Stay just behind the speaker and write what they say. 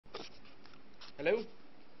Hello.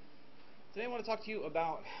 Today I want to talk to you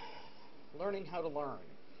about learning how to learn.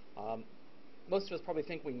 Most of us probably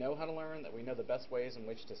think we know how to learn, that we know the best ways in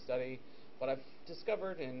which to study, but I've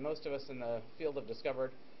discovered, and most of us in the field have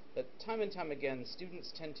discovered, that time and time again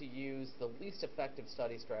students tend to use the least effective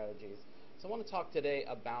study strategies. So I want to talk today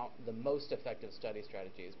about the most effective study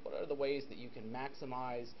strategies. What are the ways that you can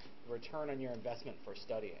maximize the return on your investment for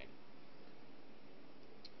studying?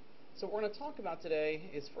 So what we're going to talk about today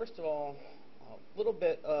is, first of all, a little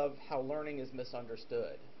bit of how learning is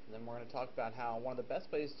misunderstood. And then we're going to talk about how one of the best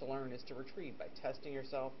ways to learn is to retrieve by testing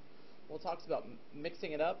yourself. We'll talk about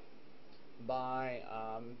mixing it up by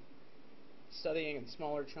studying in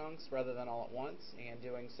smaller chunks rather than all at once and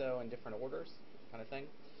doing so in different orders, kind of thing.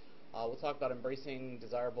 We'll talk about embracing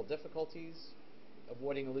desirable difficulties,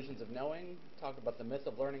 avoiding illusions of knowing, talk about the myth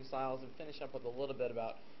of learning styles, and finish up with a little bit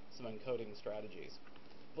about some encoding strategies.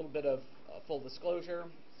 A little bit of full disclosure,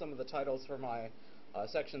 some of the titles for my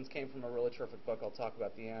sections came from a really terrific book I'll talk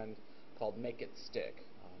about at the end called Make It Stick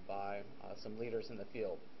by some leaders in the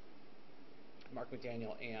field, Mark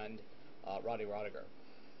McDaniel and Roddy Rodiger.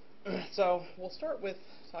 So we'll start with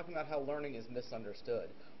talking about how learning is misunderstood.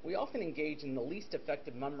 We often engage in the least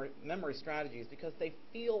effective memory strategies because they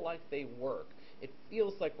feel like they work. It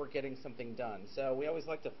feels like we're getting something done. So we always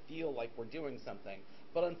like to feel like we're doing something.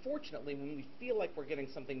 But unfortunately, when we feel like we're getting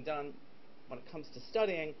something done, when it comes to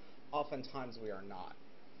studying, oftentimes we are not.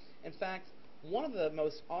 In fact, one of the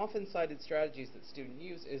most often cited strategies that students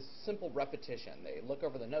use is simple repetition. They look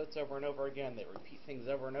over the notes over and over again. They repeat things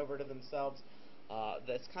over and over to themselves.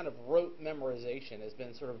 This kind of rote memorization has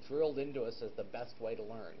been sort of drilled into us as the best way to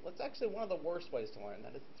learn. Well, it's actually one of the worst ways to learn.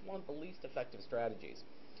 That is, it's one of the least effective strategies.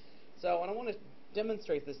 So, and I want to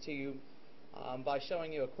demonstrate this to you by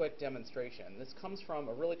showing you a quick demonstration. This comes from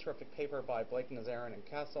a really terrific paper by Blake, Nazarin, and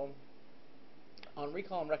Castle on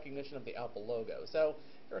recall and recognition of the Apple logo. So,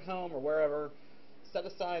 if you're at home or wherever, set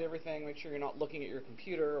aside everything, make sure you're not looking at your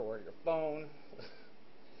computer or your phone.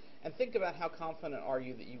 And think about how confident are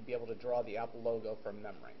you that you'd be able to draw the Apple logo from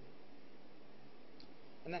memory.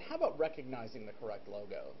 And then how about recognizing the correct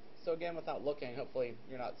logo? So again, without looking, hopefully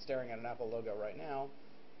you're not staring at an Apple logo right now,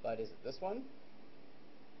 but is it this one?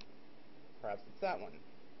 Perhaps it's that one.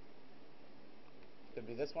 Could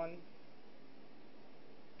be this one.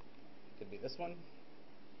 Could be this one.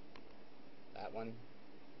 That one.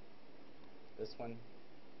 This one.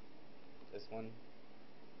 This one.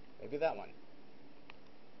 Maybe that one.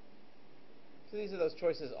 So these are those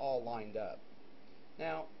choices all lined up.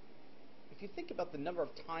 Now, if you think about the number of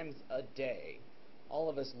times a day all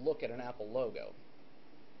of us look at an Apple logo,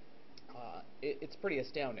 it's pretty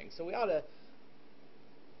astounding. So we ought to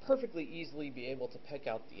perfectly easily be able to pick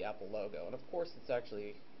out the Apple logo. And of course, it's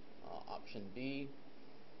actually option B.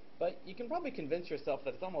 But you can probably convince yourself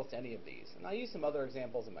that it's almost any of these. And I use some other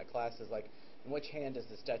examples in my classes, like in which hand does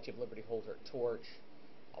the Statue of Liberty hold her torch?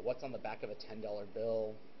 What's on the back of a $10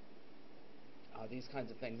 bill? These kinds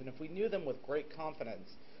of things. And if we knew them with great confidence,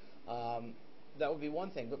 that would be one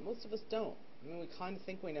thing. But most of us don't. I mean, we kind of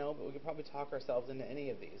think we know, but we could probably talk ourselves into any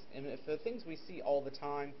of these. And if the things we see all the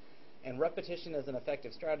time, and repetition is an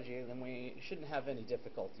effective strategy, then we shouldn't have any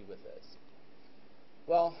difficulty with this.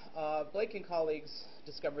 Well, Blake and colleagues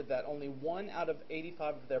discovered that only 1 out of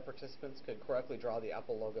 85 of their participants could correctly draw the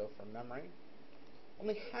Apple logo from memory.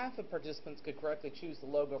 Only half of participants could correctly choose the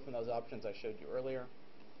logo from those options I showed you earlier.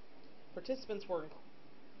 Participants were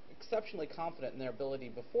exceptionally confident in their ability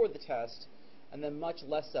before the test, and then much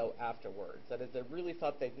less so afterwards. That is, they really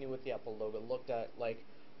thought they knew what the Apple logo looked like,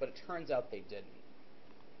 but it turns out they didn't.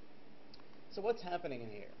 So what's happening in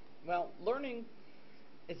here? Well, learning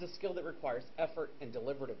is a skill that requires effort and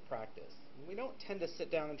deliberative practice. We don't tend to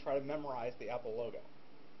sit down and try to memorize the Apple logo.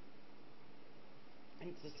 And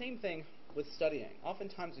it's the same thing with studying.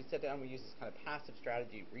 Oftentimes we sit down and we use this kind of passive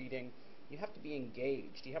strategy, reading. You have to be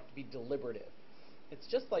engaged. You have to be deliberative. It's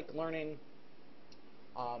just like learning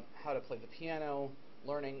how to play the piano,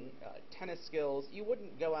 learning tennis skills. You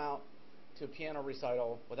wouldn't go out to a piano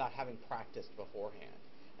recital without having practiced beforehand.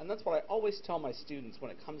 And that's what I always tell my students when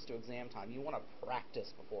it comes to exam time. You want to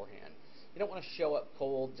practice beforehand. You don't want to show up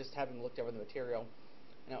cold just having looked over the material.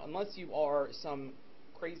 Now, unless you are some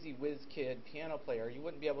crazy whiz kid piano player, you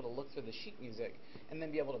wouldn't be able to look through the sheet music and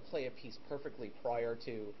then be able to play a piece perfectly prior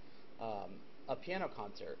to a piano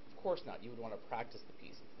concert. Of course not. You would want to practice the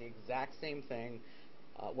piece. It's the exact same thing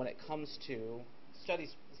when it comes to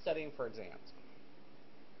studying for exams.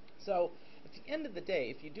 So at the end of the day,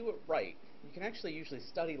 if you do it right, you can actually usually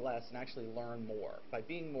study less and actually learn more by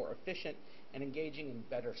being more efficient and engaging in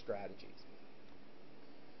better strategies.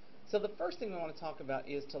 So the first thing we want to talk about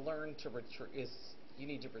is to learn to you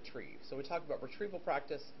need to retrieve. So we talk about retrieval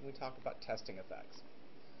practice, and we talk about testing effects.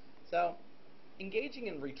 So engaging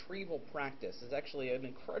in retrieval practice is actually an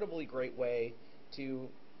incredibly great way to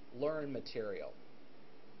learn material.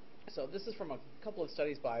 So this is from a couple of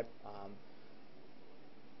studies by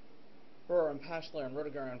Brewer and Pashler and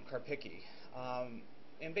Rudiger and Karpicki.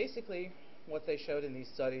 And basically what they showed in these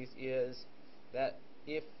studies is that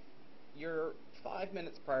if you're 5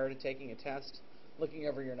 minutes prior to taking a test, looking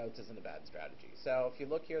over your notes isn't a bad strategy. So if you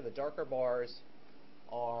look here, the darker bars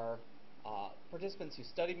are participants who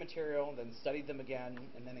studied material, then studied them again,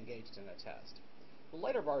 and then engaged in a test. The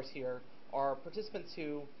lighter bars here are participants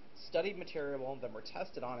who studied material, then were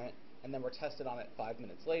tested on it, and then were tested on it 5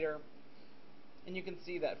 minutes later. And you can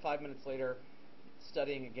see that 5 minutes later,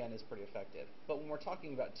 studying again is pretty effective. But when we're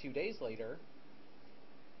talking about 2 days later,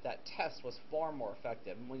 that test was far more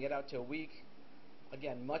effective. When we get out to a week,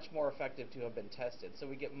 again, much more effective to have been tested. So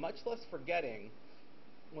we get much less forgetting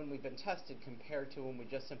when we've been tested compared to when we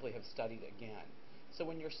just simply have studied again. So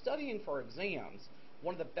when you're studying for exams,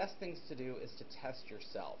 one of the best things to do is to test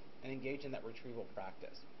yourself and engage in that retrieval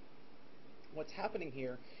practice. What's happening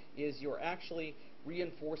here is you're actually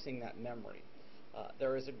reinforcing that memory.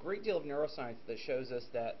 There is a great deal of neuroscience that shows us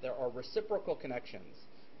that there are reciprocal connections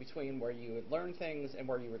between where you learn things and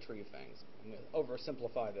where you retrieve things. I'm going to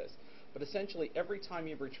oversimplify this. But essentially, every time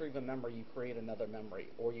you retrieve a memory, you create another memory,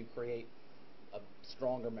 or you create a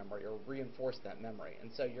stronger memory, or reinforce that memory.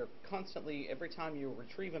 And so you're constantly, every time you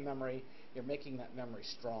retrieve a memory, you're making that memory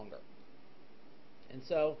stronger. And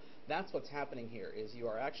so that's what's happening here, is you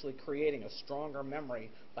are actually creating a stronger memory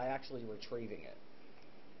by actually retrieving it.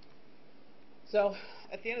 So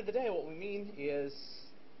at the end of the day, what we mean is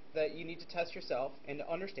that you need to test yourself and to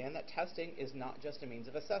understand that testing is not just a means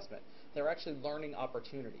of assessment. They're actually learning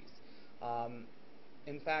opportunities.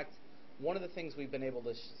 In fact, one of the things we've been able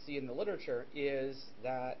to see in the literature is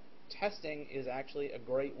that testing is actually a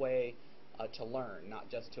great way to learn, not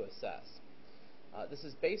just to assess. This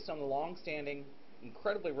is based on the long-standing,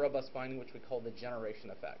 incredibly robust finding which we call the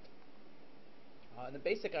generation effect. And the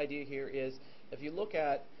basic idea here is if you look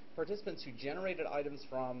at participants who generated items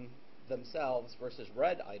from themselves versus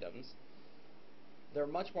read items, they're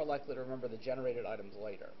much more likely to remember the generated items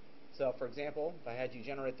later. So for example, if I had you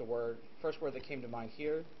generate the first word that came to mind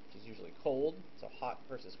here, which is usually cold, so hot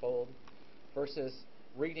versus cold, versus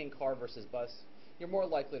reading car versus bus, you're more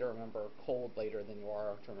likely to remember cold later than you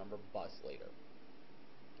are to remember bus later.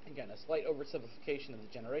 Again, a slight oversimplification of the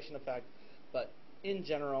generation effect, but in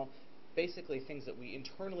general, basically things that we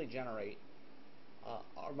internally generate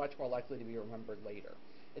are much more likely to be remembered later.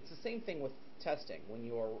 It's the same thing with testing. When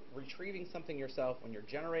you are retrieving something yourself, when you're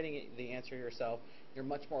generating the answer yourself, you're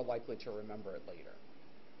much more likely to remember it later.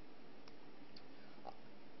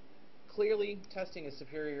 Clearly, testing is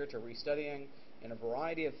superior to restudying. In a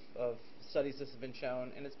variety of studies this has been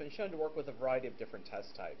shown, and it's been shown to work with a variety of different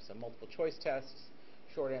test types. So multiple choice tests,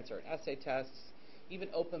 short answer and essay tests, even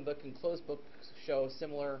open book and closed book show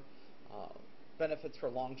similar benefits for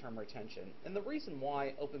long-term retention. And the reason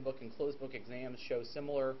why open book and closed book exams show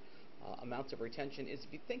similar amounts of retention is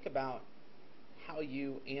if you think about how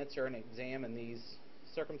you answer an exam in these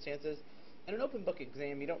circumstances. In an open book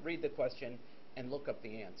exam, you don't read the question and look up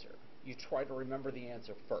the answer. You try to remember the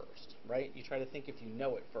answer first, right? You try to think if you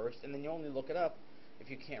know it first, and then you only look it up if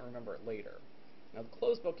you can't remember it later. Now, the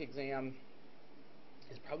closed book exam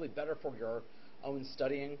is probably better for your own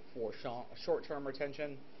studying for short-term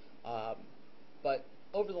retention, but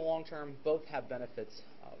over the long term, both have benefits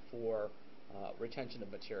for retention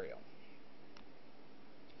of material.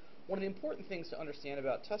 One of the important things to understand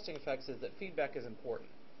about testing effects is that feedback is important.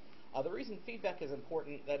 The reason feedback is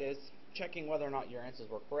important, that is, checking whether or not your answers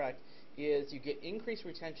were correct, is you get increased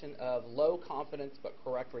retention of low confidence but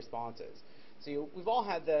correct responses. So we've all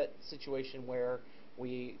had that situation where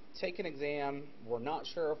we take an exam, we're not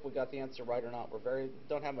sure if we got the answer right or not,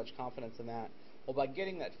 don't have much confidence in that. Well, by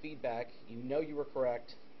getting that feedback, you know you were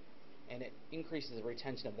correct, and it increases the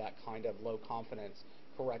retention of that kind of low confidence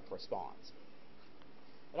correct response.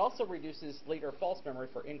 It also reduces later false memory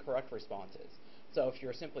for incorrect responses. So if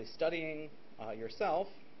you're simply studying yourself,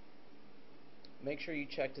 make sure you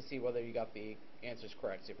check to see whether you got the answers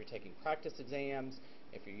correct. So if you're taking practice exams,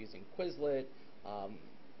 if you're using Quizlet,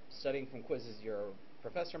 studying from quizzes your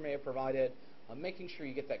professor may have provided, making sure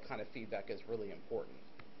you get that kind of feedback is really important.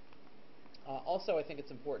 Also, I think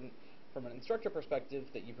it's important from an instructor perspective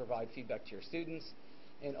that you provide feedback to your students.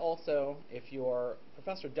 And also, if your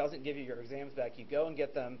professor doesn't give you your exams back, you go and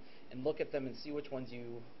get them and look at them and see which ones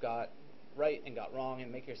you got right and got wrong, and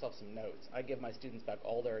make yourself some notes. I give my students back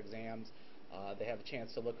all their exams. They have a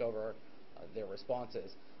chance to look over their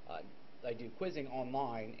responses. I do quizzing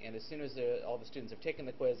online, and as soon as all the students have taken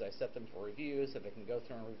the quiz, I set them for review so they can go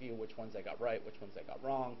through and review which ones they got right, which ones they got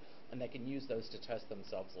wrong, and they can use those to test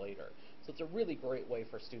themselves later. So it's a really great way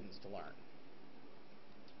for students to learn.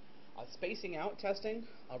 Spacing out testing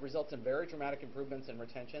results in very dramatic improvements in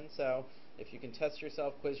retention. So if you can test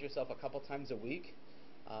yourself, quiz yourself a couple times a week,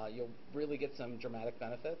 you'll really get some dramatic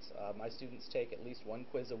benefits. My students take at least one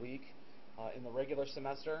quiz a week in the regular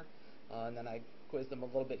semester, and then I quiz them a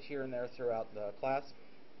little bit here and there throughout the class.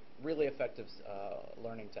 Really effective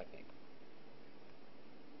learning technique.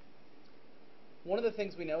 One of the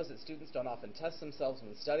things we know is that students don't often test themselves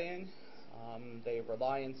when studying. They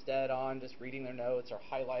rely instead on just reading their notes or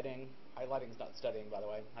highlighting. Highlighting is not studying, by the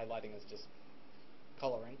way. Highlighting is just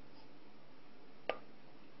coloring.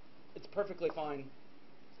 It's perfectly fine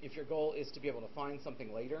if your goal is to be able to find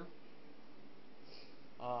something later.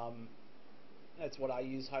 That's what I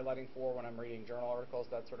use highlighting for when I'm reading journal articles,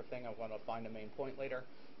 that sort of thing. I want to find a main point later,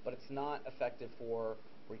 but it's not effective for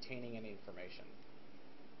retaining any information.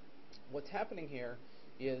 What's happening here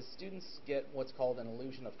is students get what's called an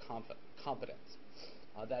illusion of competence.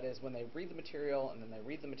 That is, when they read the material and then they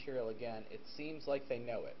read the material again, it seems like they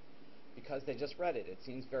know it. Because they just read it, it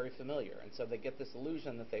seems very familiar, and so they get this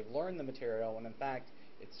illusion that they've learned the material when in fact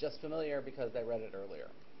it's just familiar because they read it earlier.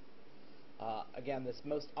 Again, this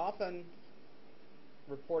most often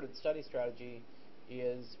reported study strategy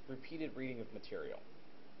is repeated reading of material.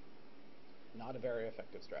 Not a very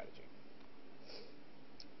effective strategy.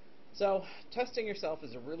 So testing yourself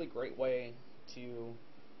is a really great way to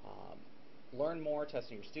learn more.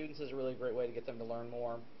 Testing your students is a really great way to get them to learn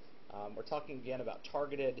more. We're talking again about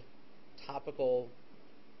targeted, topical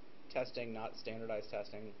testing, not standardized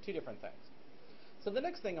testing. Two different things. So the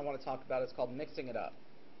next thing I want to talk about is called mixing it up.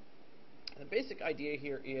 The basic idea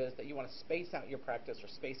here is that you want to space out your practice or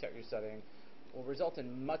space out your studying will result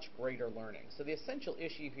in much greater learning. So the essential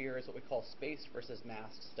issue here is what we call space versus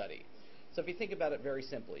massed study. So if you think about it very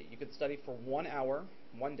simply, you could study for 1 hour,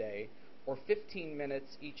 one day, or 15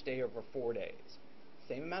 minutes each day over 4 days.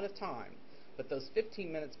 Same amount of time, but those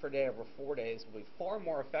 15 minutes per day over 4 days will be far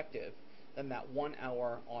more effective than that 1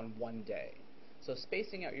 hour on one day. So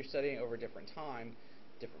spacing out your studying over different time,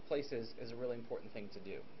 different places, is a really important thing to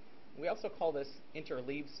do. We also call this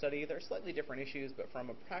interleaved study. They're slightly different issues, but from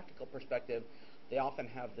a practical perspective, they often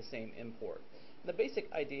have the same import. The basic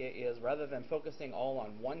idea is, rather than focusing all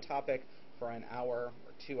on one topic for an hour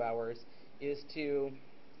or 2 hours, is to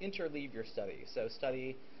interleave your study. So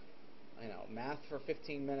study, math for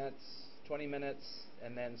 15 minutes, 20 minutes,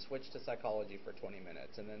 and then switch to psychology for 20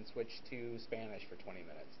 minutes, and then switch to Spanish for 20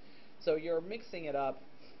 minutes. So you're mixing it up,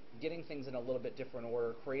 getting things in a little bit different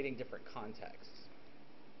order, creating different contexts.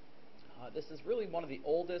 This is really one of the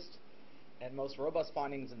oldest and most robust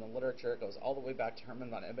findings in the literature. It goes all the way back to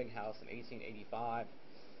Hermann von Ebbinghaus in 1885.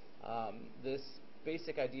 This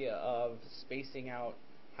basic idea of spacing out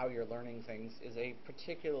how you're learning things is a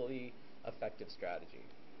particularly effective strategy.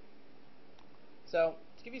 So,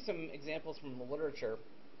 to give you some examples from the literature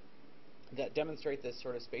that demonstrate this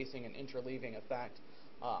sort of spacing and interleaving effect,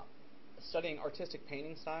 studying artistic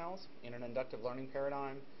painting styles in an inductive learning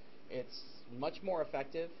paradigm, it's much more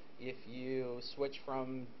effective if you switch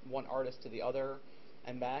from one artist to the other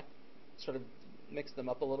and back, sort of mix them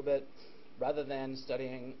up a little bit, rather than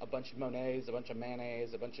studying a bunch of Monets, a bunch of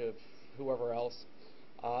Manets, a bunch of whoever else.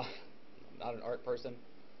 I'm not an art person.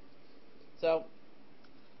 So,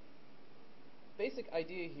 basic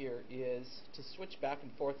idea here is to switch back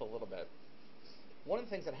and forth a little bit. One of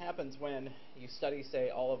the things that happens when you study,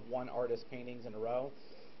 say, all of one artist's paintings in a row,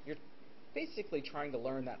 you're basically trying to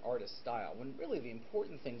learn that artist's style, when really the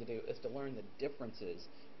important thing to do is to learn the differences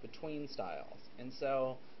between styles. And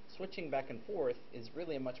so switching back and forth is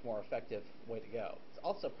really a much more effective way to go. It's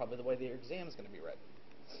also probably the way that your exam is going to be written.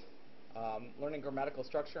 Learning grammatical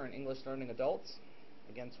structure in English learning adults,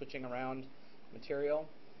 again switching around material.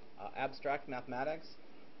 Abstract mathematics,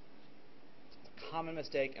 it's a common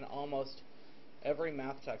mistake in almost every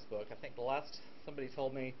math textbook. I think somebody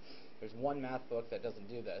told me there's one math book that doesn't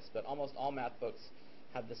do this, but almost all math books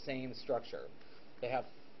have the same structure. They have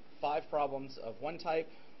 5 problems of one type,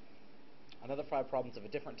 another 5 problems of a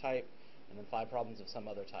different type, and then 5 problems of some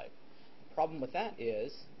other type. The problem with that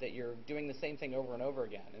is that you're doing the same thing over and over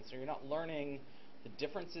again, and so you're not learning the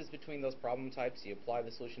differences between those problem types. You apply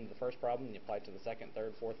the solution to the first problem, and you apply it to the second,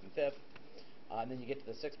 third, fourth, and fifth, and then you get to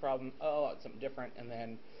the 6th problem, it's something different, and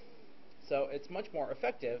then, so it's much more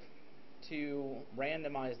effective to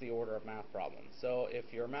randomize the order of math problems. So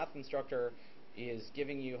if your math instructor is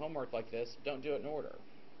giving you homework like this, don't do it in order.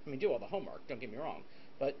 I mean, do all the homework, don't get me wrong,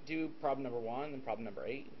 but do problem number 1, then problem number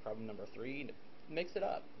 8, and problem number 3, mix it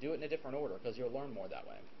up. Do it in a different order because you'll learn more that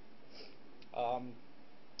way.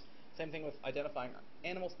 Same thing with identifying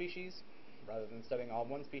animal species. Rather than studying all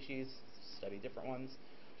one species, study different ones.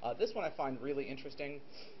 This one I find really interesting.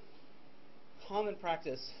 Common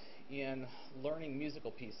practice in learning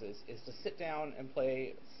musical pieces is to sit down and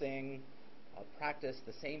play, sing, practice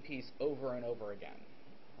the same piece over and over again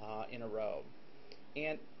in a row.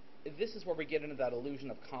 And this is where we get into that illusion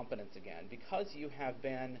of competence again. Because you have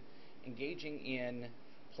been engaging in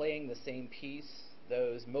playing the same piece,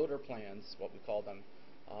 those motor plans, what we call them,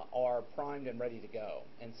 are primed and ready to go.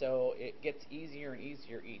 And so it gets easier and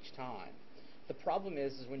easier each time. The problem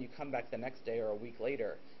is when you come back the next day or a week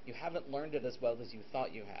later, you haven't learned it as well as you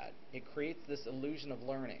thought you had. It creates this illusion of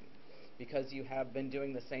learning because you have been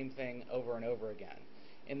doing the same thing over and over again.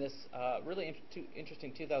 In this really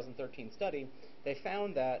interesting 2013 study, they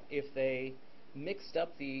found that if they mixed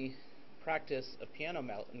up the practice of piano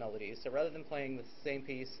melodies, so rather than playing the same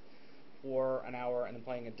piece for an hour and then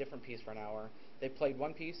playing a different piece for an hour, they played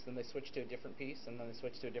one piece, then they switched to a different piece, and then they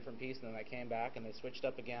switched to a different piece, and then they came back and they switched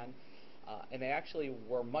up again. And they actually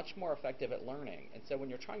were much more effective at learning. And so when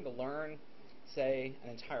you're trying to learn, say, an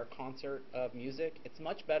entire concert of music, it's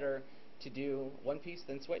much better to do one piece,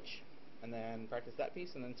 then switch, and then practice that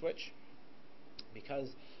piece, and then switch,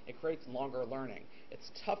 because it creates longer learning.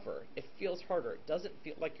 It's tougher. It feels harder. It doesn't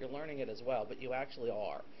feel like you're learning it as well, but you actually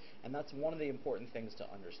are. And that's one of the important things to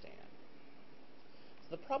understand.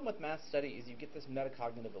 So the problem with mass study is you get this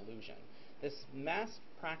metacognitive illusion. This mass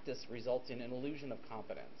practice results in an illusion of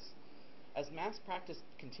competence. As mass practice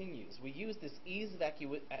continues, we use this ease of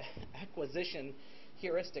acquisition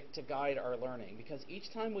heuristic to guide our learning, because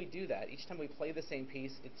each time we do that, each time we play the same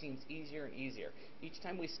piece, it seems easier and easier. Each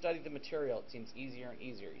time we study the material, it seems easier and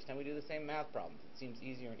easier. Each time we do the same math problems, it seems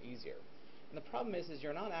easier and easier. And the problem is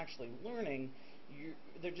you're not actually learning,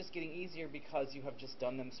 they're just getting easier because you have just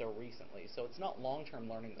done them so recently. So it's not long-term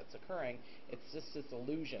learning that's occurring, it's just this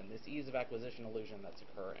illusion, this ease of acquisition illusion that's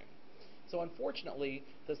occurring. So unfortunately,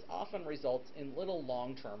 this often results in little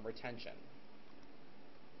long-term retention.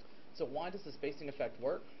 So why does the spacing effect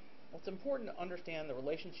work? Well, it's important to understand the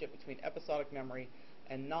relationship between episodic memory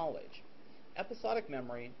and knowledge. Episodic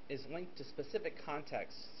memory is linked to specific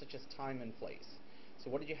contexts, such as time and place. So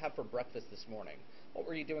what did you have for breakfast this morning? What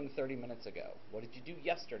were you doing 30 minutes ago? What did you do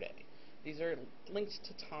yesterday? These are linked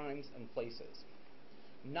to times and places.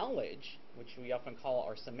 Knowledge, which we often call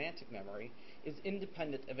our semantic memory, is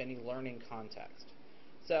independent of any learning context.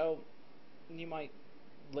 So you might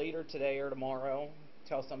later today or tomorrow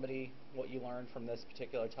tell somebody what you learned from this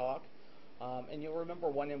particular talk, and you'll remember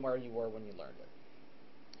when and where you were when you learned it.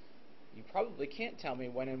 You probably can't tell me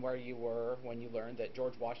when and where you were when you learned that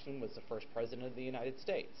George Washington was the first president of the United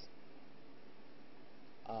States,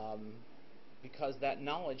 because that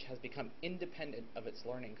knowledge has become independent of its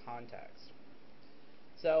learning context.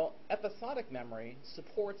 So episodic memory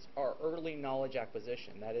supports our early knowledge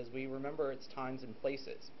acquisition. That is, we remember its times and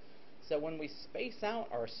places. So when we space out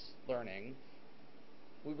our learning,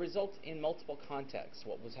 we result in multiple contexts.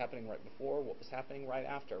 What was happening right before, what was happening right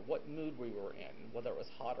after, what mood we were in, whether it was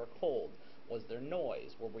hot or cold, was there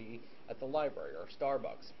noise, were we at the library or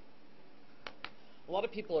Starbucks. A lot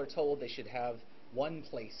of people are told they should have one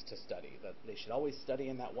place to study, that they should always study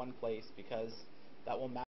in that one place because that will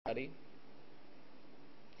match study.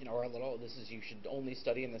 Or a little, you should only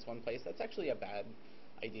study in this one place. That's actually a bad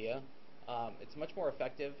idea. It's much more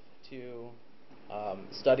effective to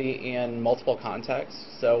study in multiple contexts.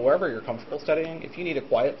 So wherever you're comfortable studying, if you need a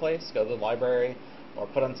quiet place, go to the library or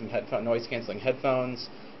put on some noise-canceling headphones,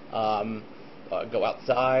 go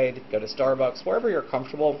outside, go to Starbucks, wherever you're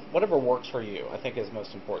comfortable, whatever works for you, I think is the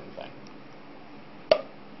most important thing.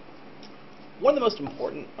 One of the most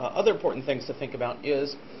important, other important things to think about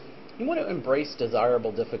is you want to embrace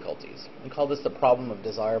desirable difficulties. We call this the problem of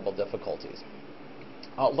desirable difficulties.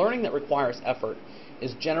 Learning that requires effort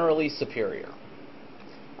is generally superior.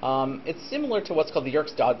 It's similar to what's called the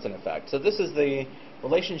Yerkes-Dodson effect. So this is the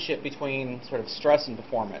relationship between sort of stress and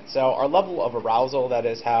performance. So our level of arousal, that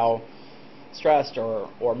is how stressed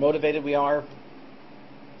or motivated we are,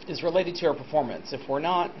 is related to our performance. If we're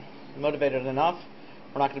not motivated enough,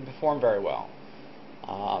 we're not going to perform very well.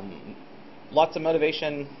 Lots of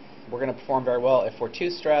motivation, we're going to perform very well. If we're too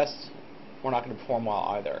stressed, we're not going to perform well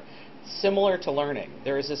either. Similar to learning,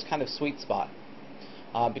 there is this kind of sweet spot.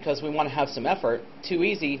 Because we want to have some effort. Too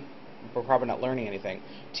easy, we're probably not learning anything.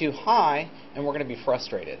 Too high, and we're going to be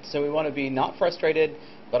frustrated. So we want to be not frustrated,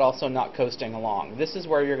 but also not coasting along. This is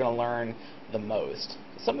where you're going to learn the most.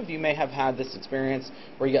 Some of you may have had this experience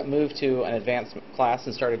where you got moved to an advanced class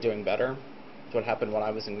and started doing better. That's what happened when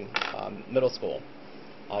I was in middle school.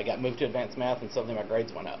 I got moved to advanced math, and suddenly my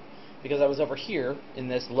grades went up. Because I was over here in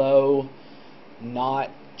this low, not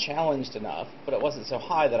challenged enough, but it wasn't so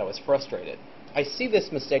high that I was frustrated. I see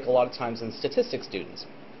this mistake a lot of times in statistics students.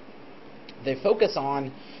 They focus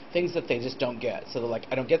on things that they just don't get. So they're like,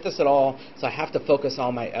 I don't get this at all, so I have to focus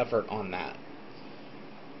all my effort on that.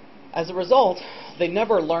 As a result, they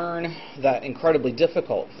never learn that incredibly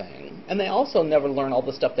difficult thing, and they also never learn all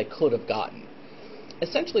the stuff they could have gotten.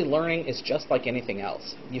 Essentially, learning is just like anything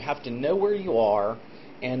else. You have to know where you are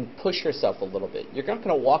and push yourself a little bit. You're not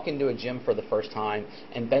going to walk into a gym for the first time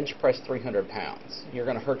and bench press 300 pounds. You're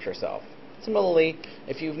going to hurt yourself. Similarly,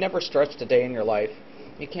 if you've never stretched a day in your life,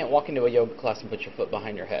 you can't walk into a yoga class and put your foot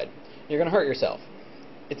behind your head. You're going to hurt yourself.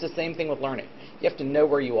 It's the same thing with learning. You have to know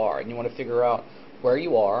where you are, and you want to figure out where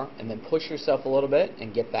you are, and then push yourself a little bit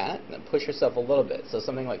and get that, and then push yourself a little bit. So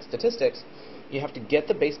something like statistics, you have to get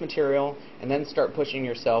the base material and then start pushing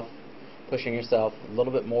yourself a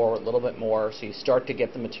little bit more, so you start to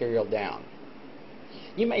get the material down.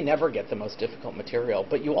 You may never get the most difficult material,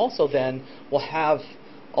 but you also then will have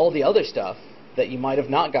all the other stuff that you might have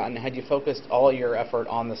not gotten had you focused all your effort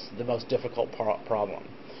on the most difficult problem.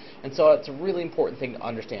 And so it's a really important thing to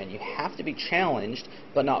understand. You have to be challenged,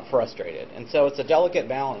 but not frustrated. And so it's a delicate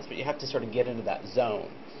balance, but you have to sort of get into that zone.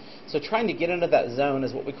 So trying to get into that zone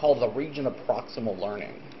is what we call the region of proximal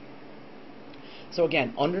learning. So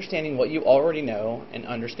again, understanding what you already know and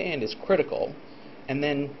understand is critical, and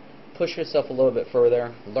then push yourself a little bit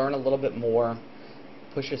further, learn a little bit more,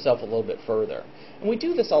 push yourself a little bit further. And we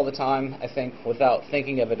do this all the time, I think, without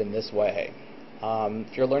thinking of it in this way.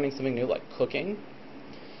 If you're learning something new like cooking,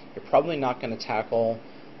 you're probably not going to tackle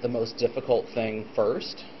the most difficult thing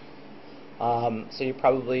first. So you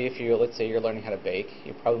probably, let's say you're learning how to bake,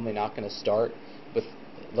 you're probably not going to start with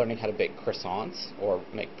learning how to bake croissants or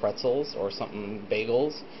make pretzels or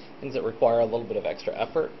bagels, things that require a little bit of extra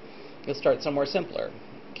effort. You'll start somewhere simpler,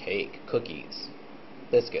 cake, cookies,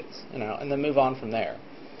 biscuits, and then move on from there.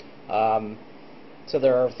 So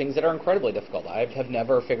there are things that are incredibly difficult. I have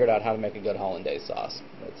never figured out how to make a good hollandaise sauce.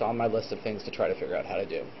 It's on my list of things to try to figure out how to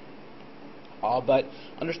do. But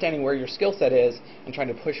understanding where your skill set is and trying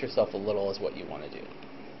to push yourself a little is what you want to do.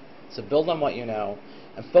 So build on what you know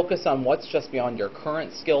and focus on what's just beyond your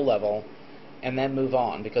current skill level, and then move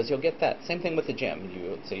on, because you'll get that. Same thing with the gym.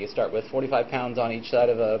 So you start with 45 pounds on each side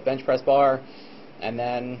of a bench press bar, and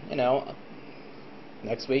then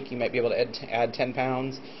next week you might be able to add 10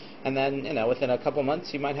 pounds, and then within a couple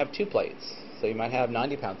months you might have 2 plates. So you might have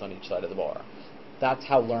 90 pounds on each side of the bar. That's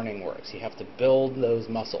how learning works. You have to build those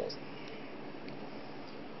muscles.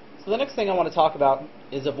 So the next thing I want to talk about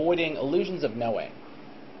is avoiding illusions of knowing.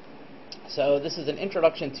 So this is an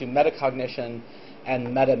introduction to metacognition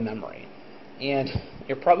and meta-memory. And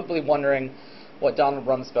you're probably wondering what Donald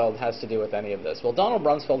Rumsfeld has to do with any of this. Well, Donald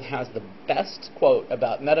Rumsfeld has the best quote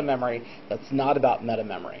about meta-memory that's not about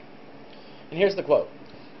meta-memory. And here's the quote.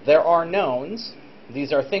 There are knowns.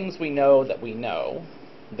 These are things we know that we know.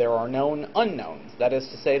 There are known unknowns. That is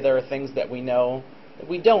to say, there are things that we know that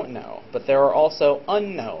we don't know. But there are also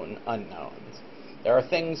unknown unknowns. There are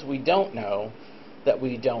things we don't know that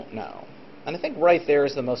we don't know. And I think right there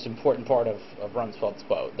is the most important part of Rumsfeld's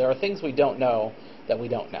quote. There are things we don't know that we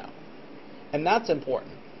don't know. And that's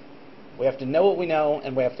important. We have to know what we know,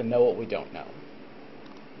 and we have to know what we don't know.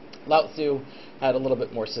 Lao Tzu had a little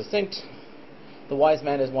bit more succinct. The wise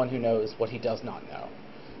man is one who knows what he does not know.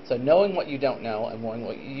 So knowing what you don't know and knowing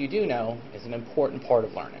what you do know is an important part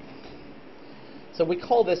of learning. So we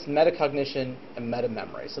call this metacognition and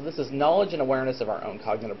meta-memory. So this is knowledge and awareness of our own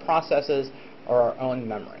cognitive processes or our own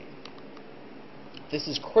memory. This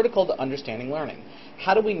is critical to understanding learning.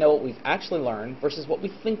 How do we know what we've actually learned versus what we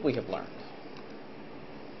think we have learned?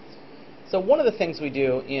 So one of the things we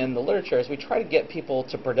do in the literature is we try to get people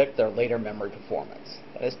to predict their later memory performance.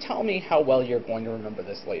 That is, tell me how well you're going to remember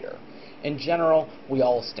this later. In general, we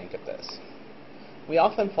all stink at this. We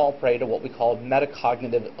often fall prey to what we call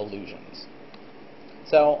metacognitive illusions.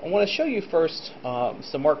 So I want to show you first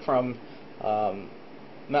some work from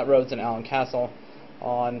Matt Rhodes and Alan Castle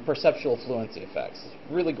on perceptual fluency effects. It's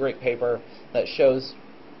a really great paper that shows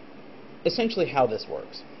essentially how this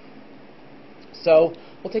works. So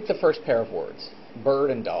we'll take the first pair of words, bird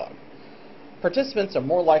and dog. Participants are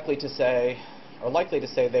more likely to say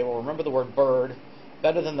they will remember the word bird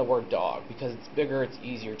better than the word dog because it's bigger, it's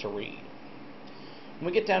easier to read. When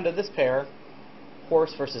we get down to this pair,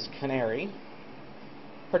 horse versus canary,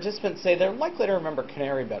 participants say they're likely to remember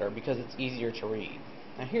canary better because it's easier to read.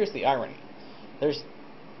 Now here's the irony. There's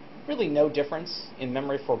really no difference in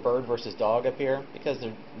memory for bird versus dog up here because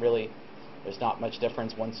there's not much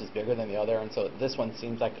difference. One's just bigger than the other, and so this one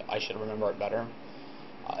seems like I should remember it better.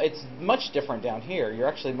 It's much different down here. You're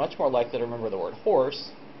actually much more likely to remember the word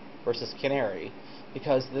horse versus canary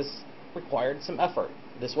because this required some effort.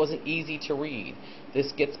 This wasn't easy to read.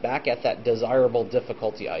 This gets back at that desirable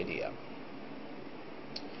difficulty idea.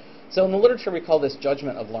 So in the literature, we call this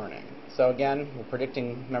judgment of learning. So again, we're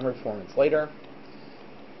predicting memory performance later.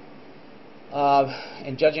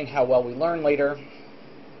 And judging how well we learn later,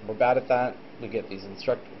 we're bad at that. We get these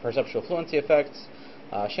perceptual fluency effects.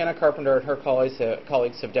 Shanna Carpenter and her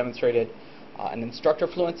colleagues have demonstrated an instructor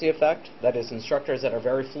fluency effect. That is, instructors that are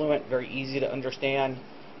very fluent, very easy to understand.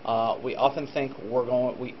 We often think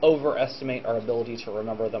we overestimate our ability to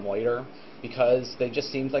remember them later because they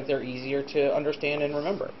just seem like they're easier to understand and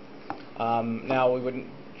remember. Now,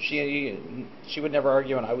 she would never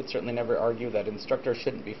argue, and I would certainly never argue, that instructors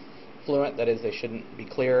shouldn't be fluent. That is, they shouldn't be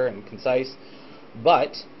clear and concise.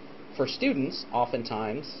 But for students,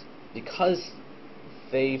 oftentimes, because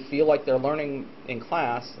they feel like they're learning in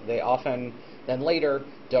class, they often then later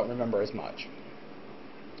don't remember as much.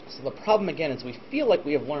 So the problem again is we feel like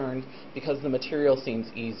we have learned because the material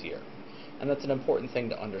seems easier, and that's an important thing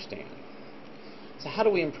to understand. So how do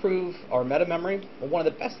we improve our meta-memory? Well, one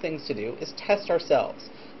of the best things to do is test ourselves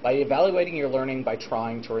by evaluating your learning by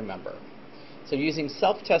trying to remember. So using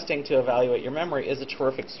self-testing to evaluate your memory is a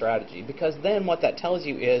terrific strategy because then what that tells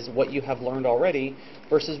you is what you have learned already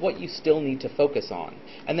versus what you still need to focus on.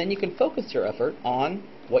 And then you can focus your effort on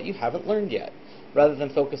what you haven't learned yet rather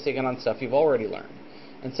than focusing on stuff you've already learned.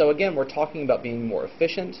 And so again, we're talking about being more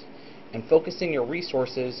efficient and focusing your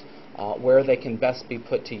resources where they can best be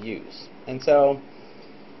put to use. And so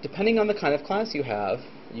depending on the kind of class you have,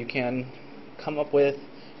 you can come up with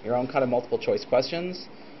your own kind of multiple choice questions.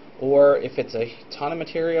 Or if it's a ton of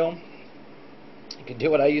material, you can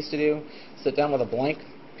do what I used to do, sit down with a blank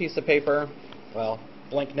piece of paper,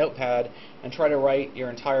 blank notepad, and try to write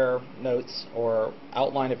your entire notes or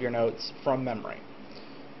outline of your notes from memory.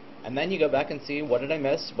 And then you go back and see, what did I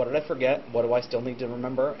miss, what did I forget, what do I still need to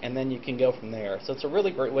remember, and then you can go from there. So it's a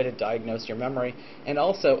really great way to diagnose your memory, and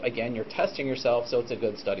also, again, you're testing yourself, so it's a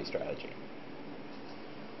good study strategy.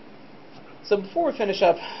 So before we finish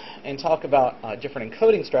up and talk about different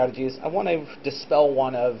encoding strategies, I want to dispel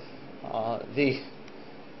one of the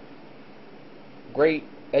great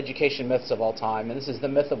education myths of all time, and this is the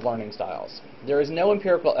myth of learning styles. There is no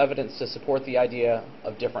empirical evidence to support the idea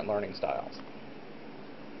of different learning styles.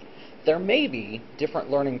 There may be different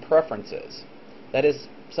learning preferences. That is,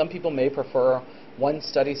 some people may prefer one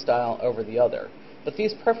study style over the other, but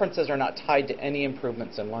these preferences are not tied to any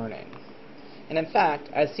improvements in learning. And in fact,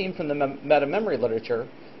 as seen from the meta-memory literature,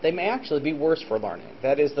 they may actually be worse for learning.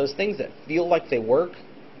 That is, those things that feel like they work,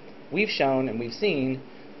 we've shown and we've seen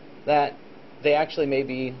that they actually may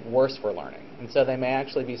be worse for learning. And so they may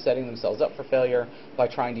actually be setting themselves up for failure by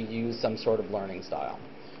trying to use some sort of learning style.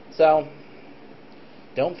 So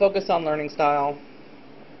don't focus on learning style,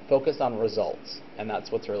 focus on results, and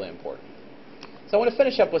that's what's really important. So I want to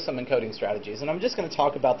finish up with some encoding strategies, and I'm just going to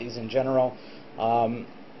talk about these in general.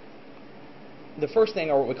 The first thing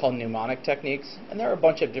are what we call mnemonic techniques, and there are a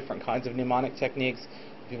bunch of different kinds of mnemonic techniques.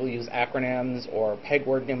 People use acronyms or peg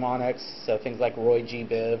word mnemonics, so things like ROY, G,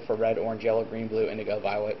 BIV for red, orange, yellow, green, blue, indigo,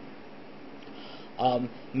 violet.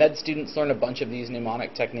 Med students learn a bunch of these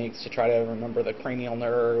mnemonic techniques to try to remember the cranial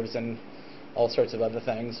nerves and all sorts of other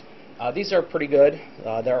things. These are pretty good.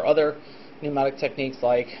 There are other mnemonic techniques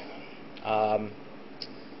like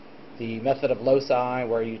the method of loci,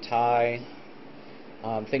 where you tie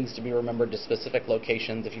things to be remembered to specific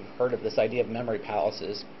locations. If you've heard of this idea of memory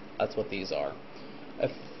palaces, that's what these are.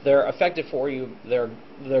 If they're effective for you, they're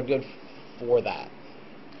good for that.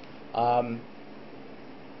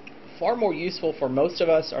 Far more useful for most of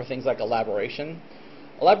us are things like elaboration.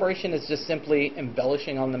 Elaboration is just simply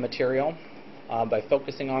embellishing on the material by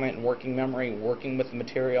focusing on it and working memory, working with the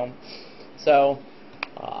material. So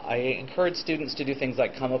I encourage students to do things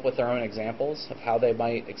like come up with their own examples of how they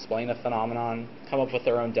might explain a phenomenon, come up with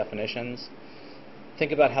their own definitions,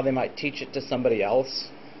 think about how they might teach it to somebody else,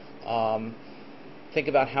 think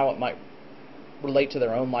about how it might relate to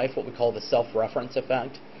their own life, what we call the self-reference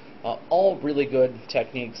effect. All really good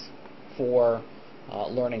techniques for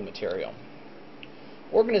learning material.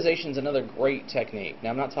 Organization is another great technique. Now,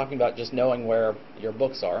 I'm not talking about just knowing where your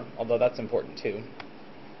books are, although that's important too.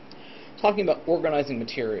 Talking about organizing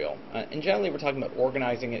material. And generally we're talking about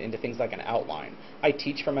organizing it into things like an outline. I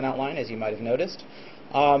teach from an outline, as you might have noticed,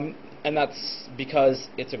 and that's because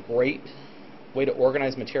it's a great way to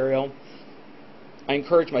organize material. I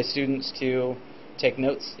encourage my students to take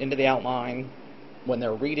notes into the outline. When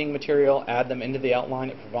they're reading material, add them into the outline.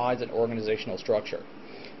 It provides an organizational structure.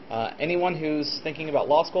 Anyone who's thinking about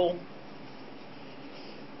law school,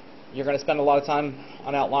 You're going to spend a lot of time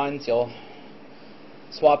on outlines. You'll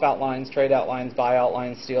swap outlines, trade outlines, buy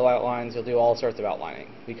outlines, steal outlines. You'll do all sorts of outlining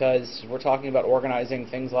because we're talking about organizing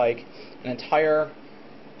things like an entire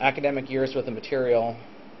academic year's worth of material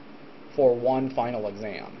for one final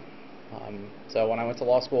exam. So when I went to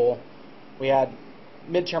law school, we had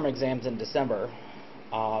midterm exams in December,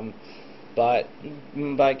 but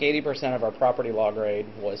like 80% of our property law grade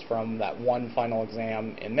was from that one final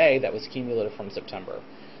exam in May that was cumulative from September.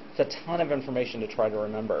 It's a ton of information to try to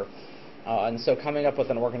remember, and so coming up with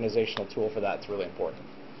an organizational tool for that is really important.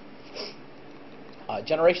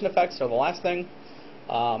 Generation effects are the last thing.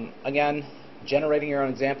 Again, generating your own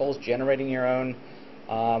examples, generating your own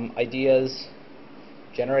ideas,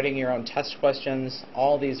 generating your own test questions.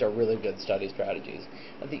 All these are really good study strategies.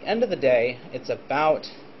 At the end of the day, it's about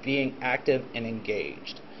being active and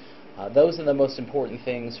engaged. Those are the most important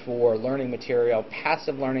things for learning material.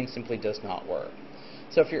 Passive learning simply does not work.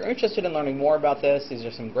 So if you're interested in learning more about this, these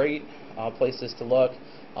are some great places to look.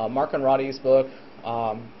 Mark and Roddy's book,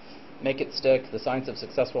 Make It Stick, The Science of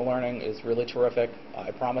Successful Learning, is really terrific.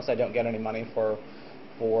 I promise I don't get any money for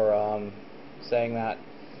saying that.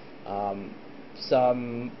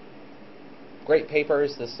 Some great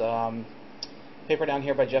papers. This paper down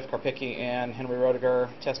here by Jeff Karpicki and Henry Roediger,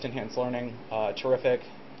 Test Enhanced Learning, terrific.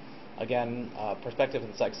 Again, Perspective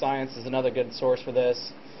in Psych Science is another good source for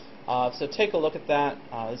this. So take a look at that.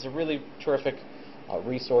 These are really terrific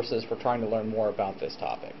resources for trying to learn more about this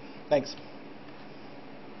topic. Thanks.